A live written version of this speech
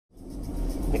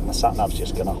think my sat nav's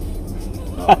just gone off.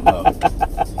 Oh, no.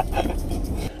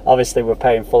 Obviously, we're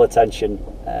paying full attention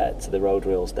to the road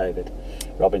rules. David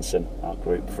Robinson, our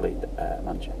Group Fleet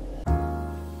Manager.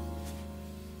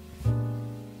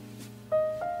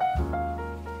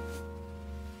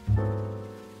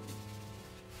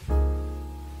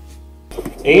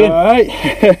 Ian, all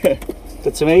right.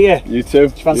 good to meet you. You too.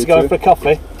 Do you fancy going for a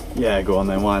coffee? Yeah, go on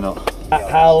then, why not?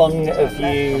 How long have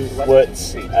you worked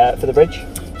for the bridge?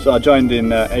 So I joined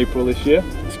in April this year.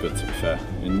 It's good, to be fair,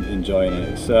 enjoying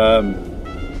it.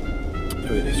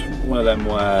 It's one of them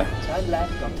where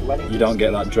you don't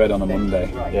get that dread on a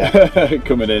Monday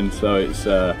coming in, so it's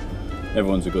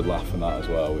everyone's a good laugh and that as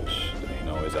well, which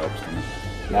always helps, doesn't it?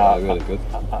 No, really good.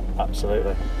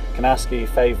 Absolutely. Can I ask you your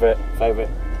favourite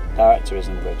director is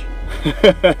in the bridge?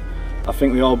 I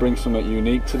think they all bring something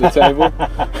unique to the table.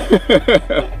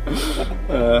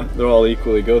 They're all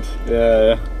equally good.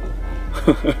 Yeah.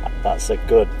 That's a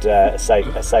good,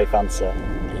 safe answer.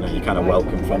 You're kind of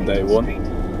welcome from day one.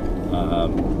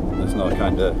 There's no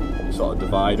kind of sort of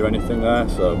divide or anything there.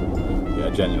 So yeah,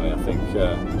 genuinely, I think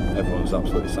everyone's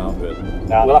absolutely sound really.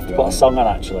 Now we'll have to put a song on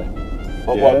actually.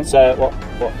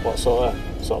 What sort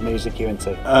of music are you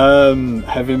into?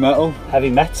 Heavy metal. Heavy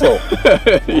metal.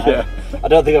 Yeah. I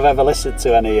don't think I've ever listened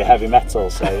to any heavy metal,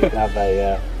 so you can have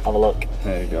a look.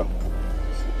 There you go.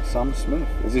 Sam Smith.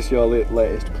 Is this your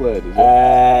latest played? Is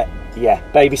it? Yeah,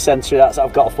 baby sensory.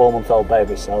 I've got a 4-month-old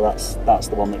baby, so that's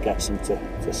the one that gets him to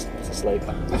sleep.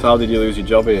 So how did you lose your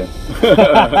job here?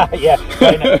 Yeah,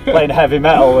 playing heavy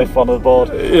metal with one on the board.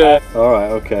 Yeah. All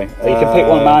right. Okay. You can pick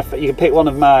one of mine. You can pick one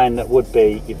of mine that would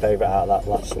be your favourite out of that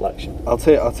last selection. I'll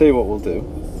tell you what we'll do.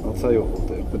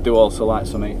 We do also like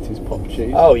some 80s pop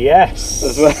cheese. Oh yes.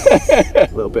 As well. A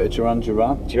little bit of Duran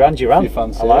Duran. Duran Duran. You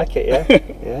fancy I like it.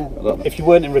 Yeah. If you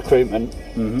weren't in recruitment,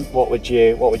 what would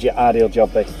your ideal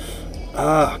job be?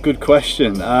 Good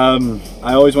question.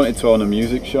 I always wanted to own a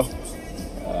music shop,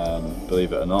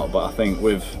 believe it or not, but I think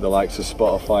with the likes of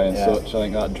Spotify and such, I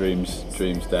think that dream's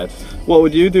dead. What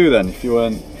would you do then if you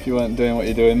weren't doing what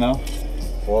you're doing now?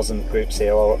 I wasn't Group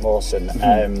COO at Morson.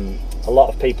 A lot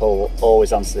of people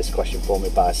always answer this question for me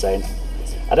by saying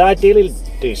I'd ideally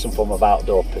do some form of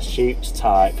outdoor pursuits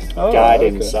type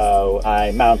guiding. Okay. So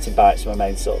mountain bike's my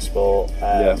main sort of sport.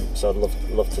 So I'd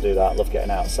love to do that. Love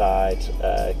getting outside.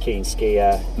 Keen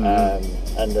skier.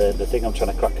 And the thing I'm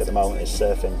trying to crack at the moment is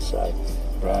surfing. So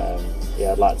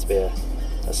I'd like to be a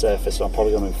surfer. So I'm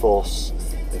probably going to enforce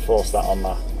that on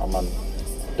my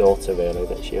daughter really,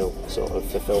 that she'll sort of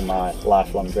fulfil my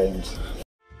lifelong dreams.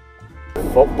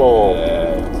 Football.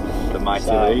 The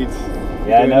mighty Leeds.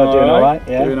 Yeah, doing all right.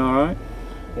 Yeah. Doing all right.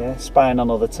 Yeah, spying on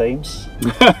other teams.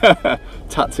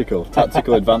 Tactical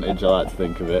advantage, I like to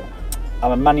think of it.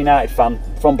 I'm a Man United fan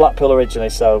from Blackpool originally,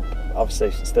 so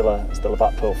obviously still a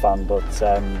Blackpool fan. But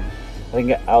I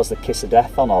think I was the kiss of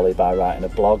death on Ollie by writing a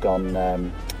blog on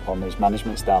his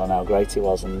management style and how great he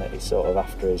was, and that he's sort of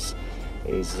after his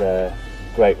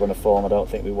great run of form. I don't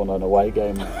think we won an away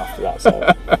game after that,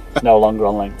 so it's no longer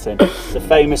on LinkedIn. It's a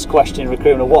famous question in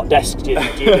recruitment: what desk do you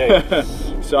do?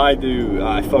 So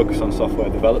I focus on software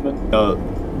development.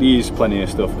 There's plenty of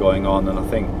stuff going on, and I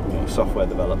think software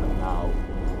development now,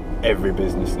 every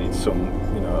business needs some,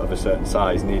 of a certain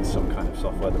size needs some kind of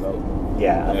software development.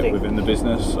 Yeah, I think within the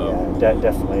business. So yeah,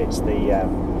 definitely, it's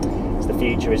the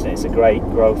future, isn't it? It's a great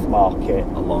growth market.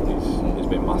 It's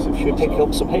been massive. Should we pick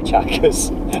up some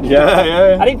hitchhikers?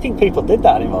 Yeah. I didn't think people did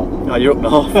that anymore. No, you're up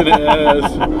north,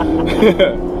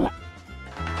 innit?